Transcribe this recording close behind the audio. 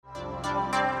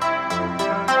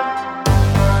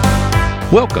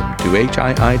Welcome to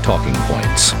HII Talking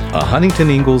Points, a Huntington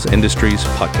Ingalls Industries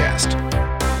podcast.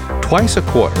 Twice a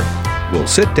quarter, we'll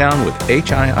sit down with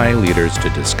HII leaders to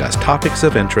discuss topics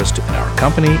of interest in our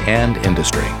company and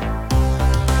industry.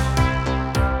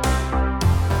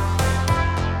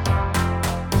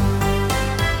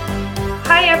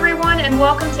 Hi, everyone, and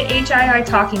welcome to HII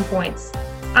Talking Points.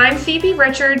 I'm Phoebe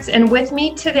Richards, and with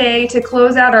me today to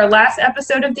close out our last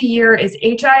episode of the year is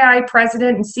HII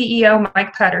President and CEO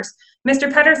Mike Petters.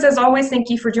 Mr. Petters, as always, thank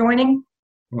you for joining.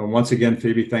 Well, once again,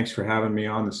 Phoebe, thanks for having me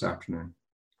on this afternoon.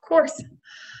 Of course.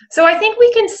 So I think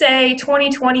we can say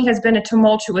 2020 has been a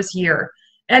tumultuous year,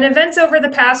 and events over the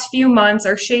past few months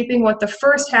are shaping what the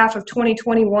first half of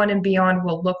 2021 and beyond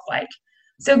will look like.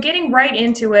 So getting right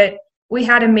into it, we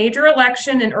had a major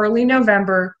election in early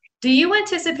November. Do you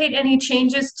anticipate any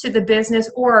changes to the business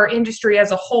or our industry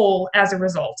as a whole as a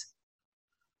result?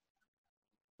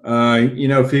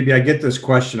 Phoebe, I get this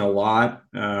question a lot,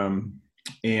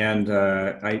 and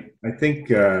I think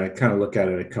kind of look at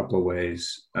it a couple of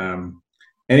ways.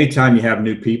 Anytime you have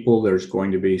new people, there's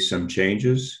going to be some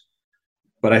changes,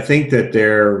 but I think that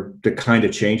they're the kind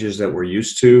of changes that we're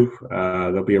used to.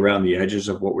 They'll be around the edges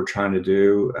of what we're trying to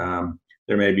do.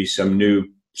 There may be some new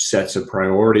sets of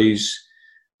priorities,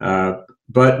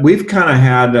 but we've kind of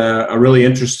had a really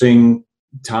interesting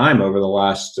time over the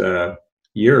last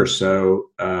year or so,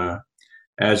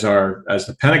 as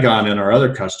the Pentagon and our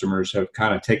other customers have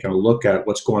kind of taken a look at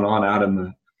what's going on out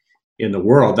in the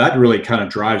world. That really kind of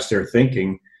drives their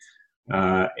thinking,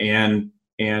 I think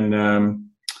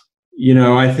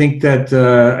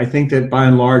that by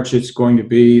and large it's going to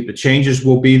be, the changes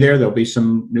will be there. There'll be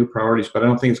some new priorities, but I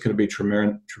don't think it's going to be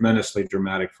tremendously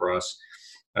dramatic for us.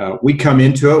 We come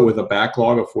into it with a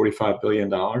backlog of $45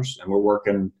 billion, and we're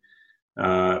working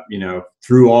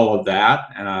through all of that,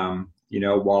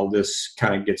 while this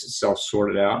kind of gets itself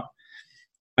sorted out.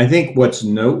 I think what's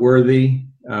noteworthy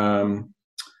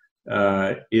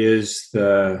is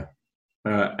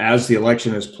as the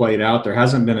election has played out, there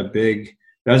hasn't been a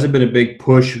big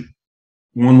push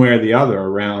one way or the other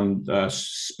around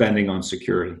spending on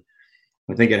security.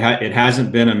 I think it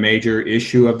hasn't been a major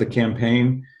issue of the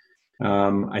campaign.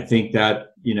 I think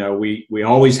that we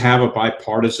always have a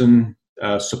bipartisan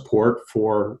support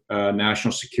for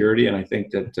national security, and I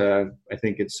think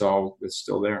it's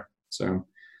still there. So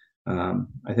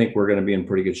I think we're going to be in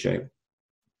pretty good shape.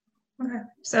 Okay,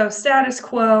 so status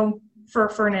quo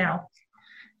for now.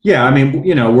 Yeah, I mean,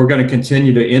 we're going to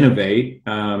continue to innovate.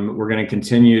 We're going to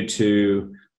continue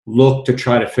to look to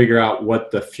try to figure out what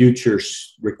the future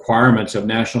requirements of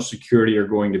national security are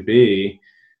going to be,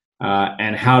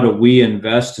 and how do we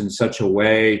invest in such a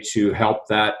way to help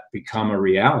that become a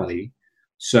reality.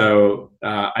 So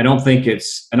I don't think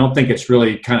it's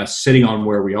really kind of sitting on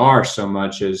where we are so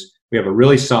much as we have a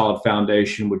really solid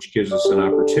foundation, which gives us an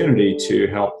opportunity to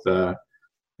help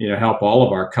all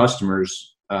of our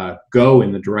customers go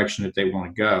in the direction that they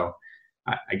want to go.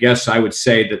 I guess I would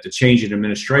say that the change in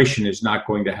administration is not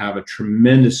going to have a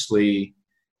tremendous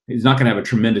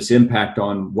impact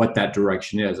on what that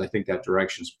direction is. I think that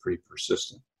direction is pretty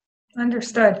persistent.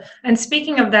 Understood. And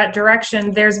speaking of that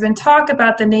direction, there's been talk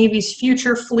about the Navy's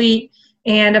future fleet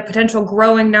and a potential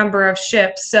growing number of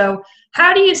ships. So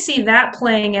how do you see that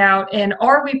playing out, and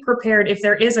are we prepared if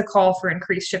there is a call for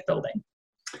increased shipbuilding?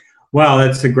 Well,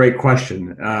 that's a great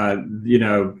question.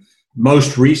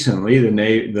 Most recently,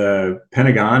 the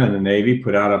Pentagon and the Navy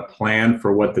put out a plan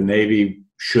for what the Navy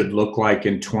should look like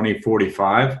in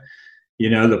 2045.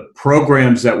 The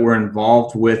programs that we're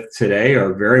involved with today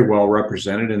are very well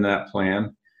represented in that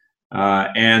plan.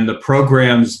 And the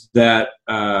programs that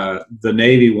the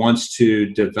Navy wants to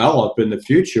develop in the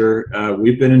future,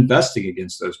 we've been investing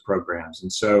against those programs.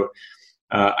 And so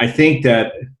I think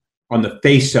that on the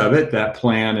face of it, that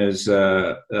plan is,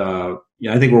 I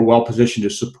think we're well positioned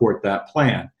to support that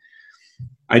plan.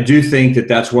 I do think that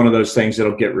that's one of those things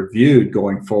that'll get reviewed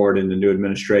going forward in the new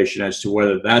administration as to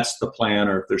whether that's the plan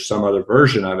or if there's some other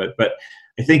version of it. But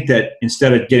I think that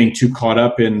instead of getting too caught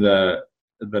up in the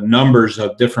numbers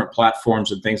of different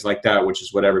platforms and things like that, which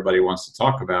is what everybody wants to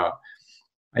talk about,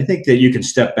 I think that you can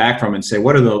step back from it and say,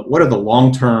 what are the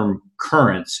long-term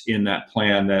currents in that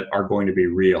plan that are going to be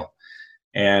real?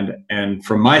 And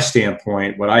from my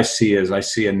standpoint, what I see is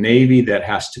a Navy that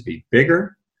has to be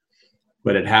bigger,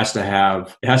 but it has to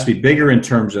be bigger in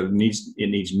terms of it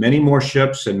needs many more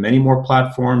ships and many more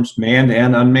platforms, manned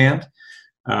and unmanned.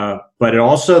 But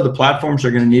the platforms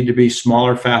are going to need to be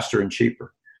smaller, faster, and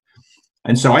cheaper.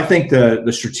 And so I think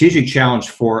the strategic challenge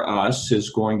for us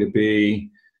is going to be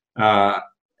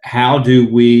how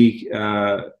do we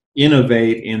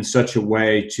innovate in such a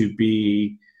way to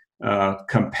be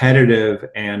competitive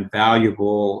and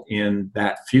valuable in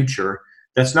that future.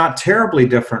 That's not terribly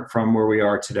different from where we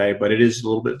are today, but it is a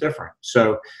little bit different.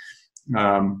 So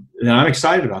and I'm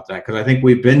excited about that because I think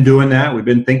we've been doing that. We've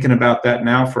been thinking about that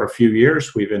now for a few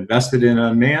years. We've invested in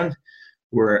unmanned.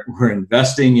 We're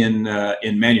investing in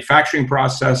manufacturing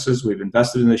processes. We've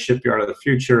invested in the shipyard of the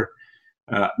future.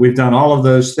 We've done all of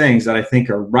those things that I think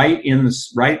are right in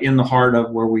the heart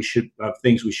of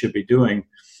things we should be doing,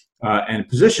 and it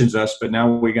positions us. But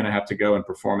now we're going to have to go and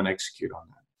perform and execute on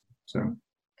that. So,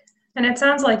 and it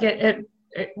sounds like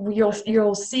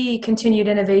you'll see continued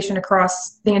innovation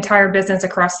across the entire business,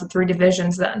 across the three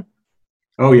divisions. Then.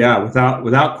 Oh yeah,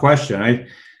 without question. I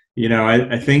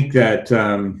think that.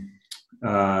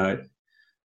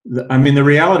 The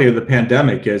reality of the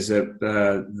pandemic is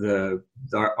that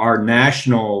our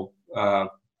national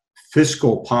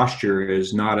fiscal posture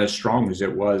is not as strong as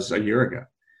it was a year ago,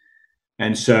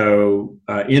 and so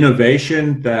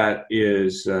innovation that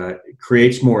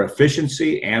creates more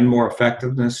efficiency and more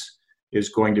effectiveness is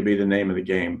going to be the name of the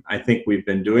game. I think we've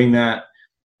been doing that,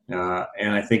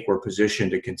 and I think we're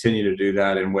positioned to continue to do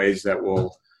that in ways that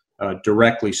will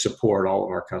directly support all of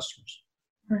our customers.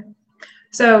 Right.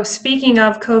 So speaking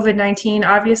of COVID-19,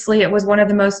 obviously it was one of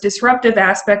the most disruptive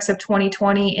aspects of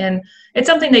 2020, and it's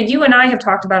something that you and I have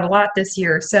talked about a lot this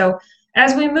year. So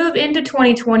as we move into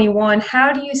 2021,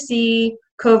 how do you see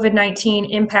COVID-19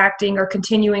 impacting or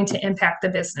continuing to impact the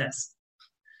business?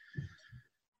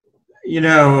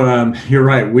 You're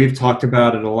right. We've talked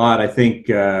about it a lot. I think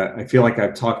I feel like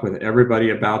I've talked with everybody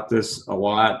about this a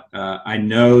lot. I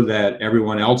know that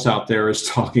everyone else out there is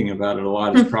talking about it a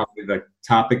lot. It's probably the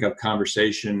topic of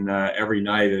conversation every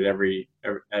night at every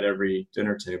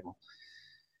dinner table.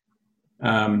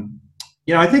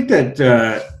 I think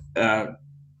that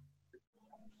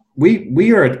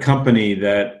we are a company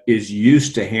that is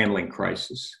used to handling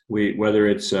crisis. Whether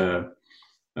it's an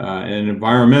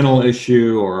environmental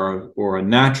issue or a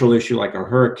natural issue like a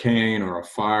hurricane or a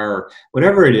fire,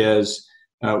 whatever it is,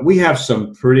 we have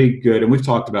some pretty good, and we've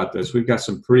talked about this, we've got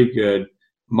some pretty good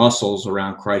muscles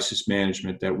around crisis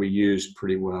management that we use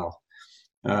pretty well.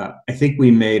 I think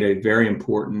we made a very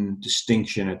important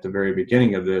distinction at the very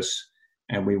beginning of this,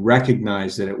 and we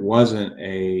recognized that it wasn't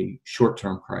a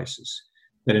short-term crisis.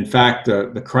 That in fact,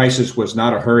 the crisis was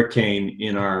not a hurricane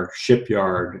in our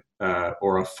shipyard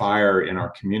or a fire in our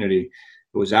community.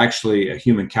 It was actually a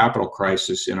human capital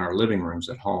crisis in our living rooms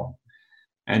at home.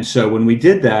 And so when we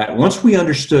did that, once we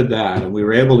understood that and we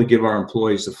were able to give our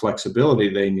employees the flexibility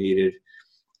they needed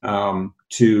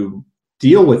to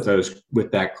deal with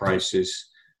that crisis,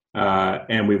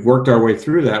 and we've worked our way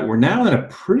through that, we're now in a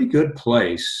pretty good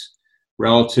place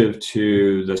relative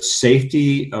to the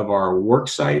safety of our work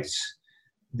sites,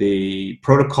 the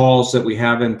protocols that we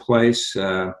have in place.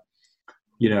 I'd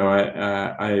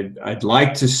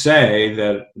like to say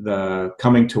that the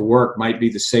coming to work might be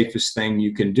the safest thing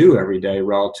you can do every day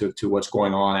relative to what's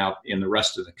going on out in the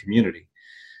rest of the community.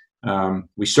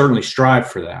 We certainly strive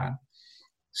for that.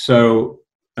 So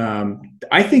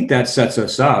I think that sets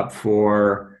us up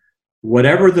for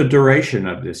whatever the duration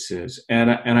of this is. And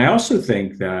I also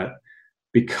think that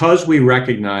because we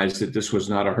recognized that this was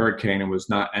not a hurricane and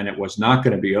it was not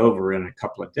going to be over in a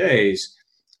couple of days,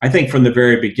 I think from the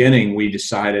very beginning we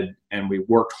decided and we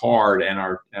worked hard,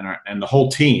 and the whole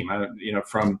team,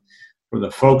 from the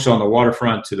folks on the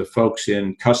waterfront to the folks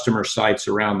in customer sites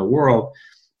around the world,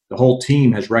 the whole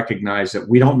team has recognized that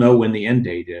we don't know when the end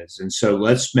date is, and so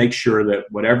let's make sure that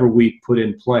whatever we put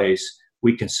in place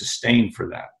we can sustain for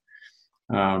that,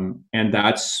 and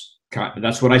that's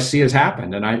what I see has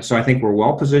happened. And so I think we're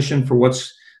well positioned for what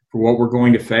we're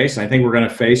going to face. I think we're going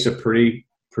to face a pretty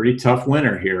tough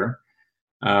winter here.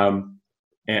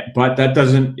 But that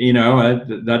doesn't,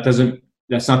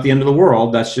 that's not the end of the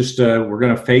world. That's just, we're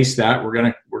going to face that. We're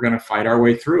going to fight our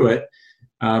way through it.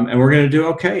 And we're going to do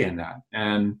okay in that.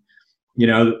 And,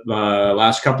 the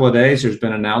last couple of days, there's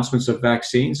been announcements of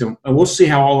vaccines, and we'll see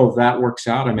how all of that works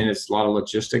out. I mean, it's a lot of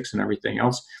logistics and everything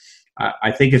else.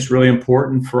 I think it's really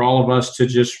important for all of us to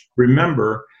just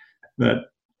remember that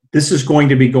this is going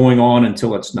to be going on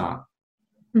until it's not.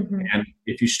 Mm-hmm. And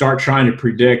if you start trying to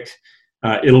predict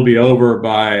it'll be over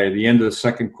by the end of the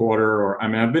second quarter,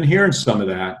 I've been hearing some of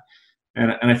that.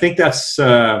 And I think that's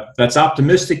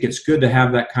optimistic. It's good to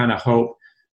have that kind of hope,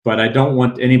 but I don't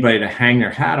want anybody to hang their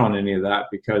hat on any of that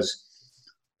because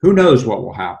who knows what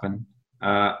will happen.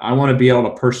 I want to be able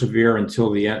to persevere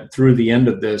until through the end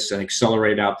of this and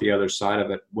accelerate out the other side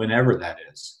of it, whenever that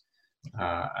is.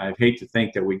 I'd hate to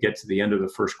think that we get to the end of the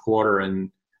first quarter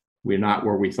and we're not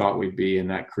where we thought we'd be, and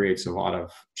that creates a lot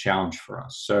of challenge for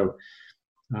us. So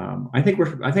I think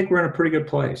we're in a pretty good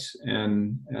place,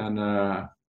 and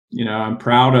I'm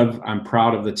proud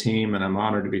of the team, and I'm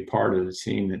honored to be part of the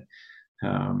team that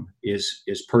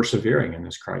is persevering in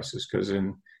this crisis, because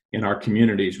in our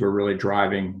communities we're really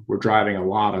driving a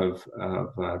lot of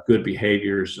good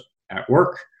behaviors at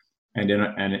work and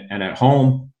at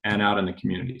home and out in the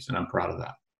communities, and I'm proud of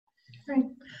that. Right.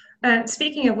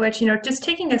 Speaking of which, just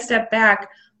taking a step back,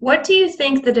 what do you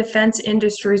think the defense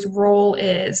industry's role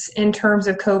is in terms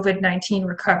of COVID-19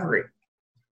 recovery?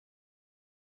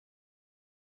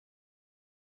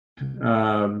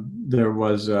 There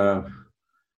was an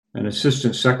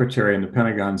assistant secretary in the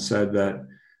Pentagon said that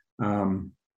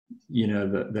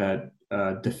that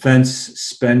defense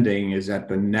spending is at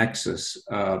the nexus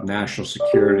of national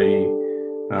security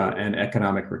and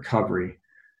economic recovery,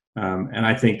 and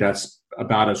I think that's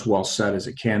about as well said as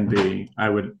it can be. I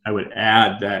would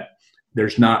add that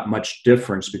there's not much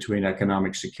difference between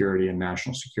economic security and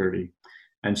national security,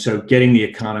 and so getting the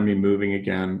economy moving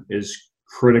again is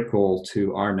critical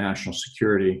to our national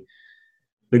security.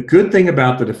 The good thing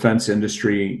about the defense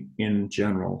industry in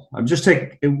general,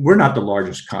 we're not the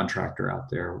largest contractor out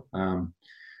there,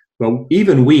 but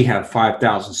even we have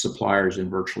 5,000 suppliers in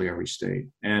virtually every state.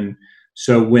 And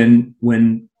so when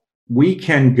we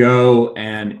can go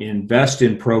and invest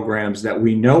in programs that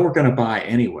we know we're going to buy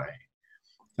anyway,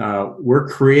 we're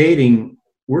creating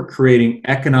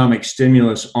economic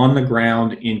stimulus on the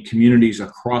ground in communities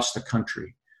across the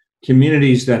country.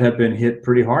 Communities that have been hit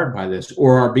pretty hard by this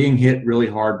or are being hit really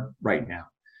hard right now.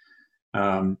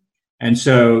 And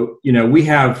so, we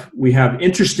have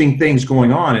interesting things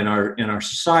going on in our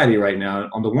society right now.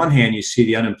 On the one hand, you see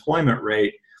the unemployment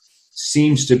rate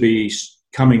seems to be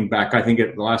coming back. I think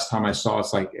the last time I saw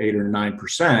it's like 8 or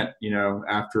 9%,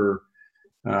 after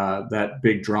that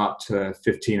big drop to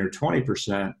 15 or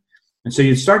 20%. And so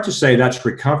you start to say that's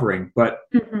recovering, but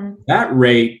that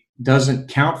rate doesn't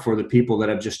count for the people that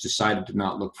have just decided to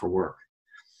not look for work.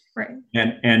 Right.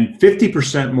 And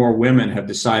 50% more women have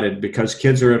decided, because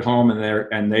kids are at home and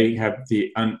they have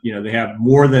they have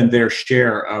more than their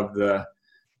share of the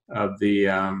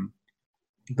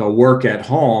work at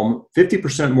home.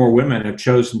 50% more women have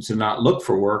chosen to not look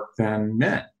for work than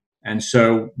men. And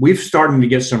so we've started to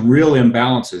get some real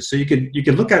imbalances. So you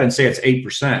could look at it and say it's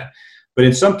 8%, but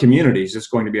in some communities it's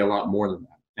going to be a lot more than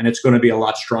that, and it's going to be a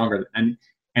lot stronger.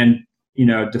 And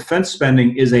defense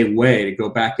spending is a way to go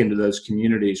back into those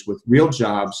communities with real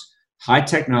jobs, high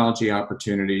technology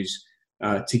opportunities,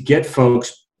 to get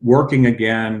folks working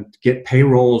again, to get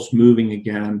payrolls moving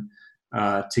again,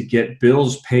 to get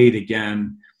bills paid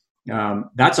again.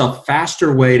 That's a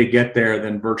faster way to get there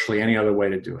than virtually any other way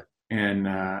to do it.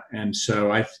 And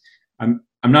so I'm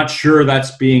not sure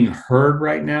that's being heard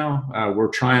right now. We're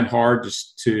trying hard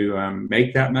to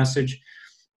make that message.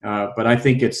 But I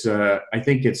think this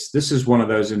is one of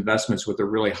those investments with a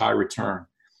really high return.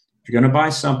 If you're going to buy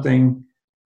something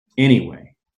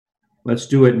anyway, let's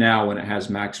do it now when it has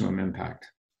maximum impact.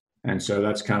 And so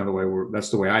that's kind of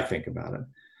that's the way I think about it.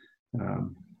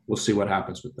 We'll see what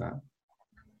happens with that.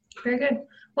 Very good.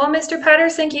 Well, Mr.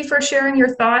 Petters, thank you for sharing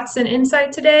your thoughts and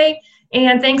insight today.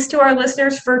 And thanks to our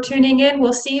listeners for tuning in.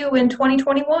 We'll see you in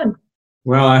 2021.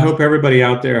 Well, I hope everybody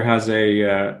out there has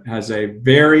a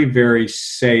very, very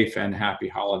safe and happy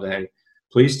holiday.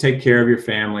 Please take care of your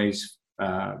families.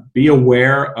 Be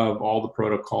aware of all the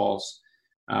protocols.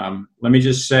 Let me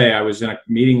just say, I was in a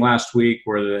meeting last week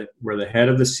where the head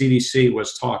of the CDC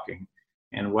was talking,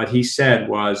 and what he said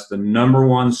was the number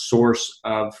one source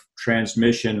of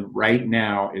transmission right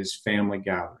now is family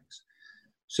gatherings.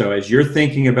 So as you're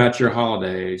thinking about your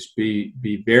holidays,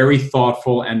 be very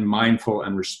thoughtful and mindful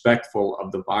and respectful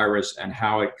of the virus and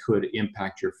how it could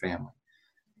impact your family.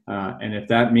 And if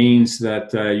that means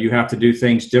that you have to do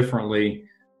things differently,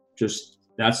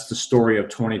 that's the story of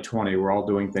 2020. We're all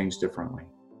doing things differently.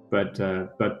 But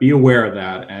be aware of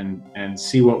that and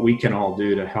see what we can all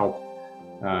do to help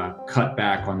cut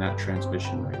back on that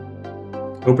transmission rate.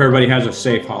 Hope everybody has a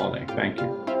safe holiday. Thank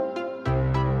you.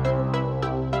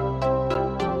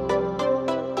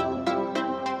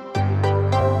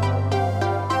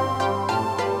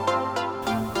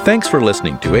 Thanks for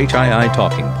listening to HII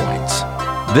Talking Points.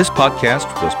 This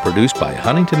podcast was produced by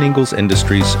Huntington Ingalls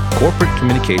Industries Corporate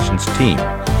Communications team.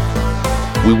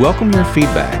 We welcome your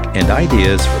feedback and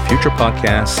ideas for future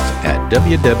podcasts at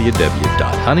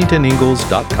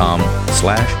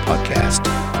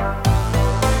www.huntingtoningalls.com/podcast.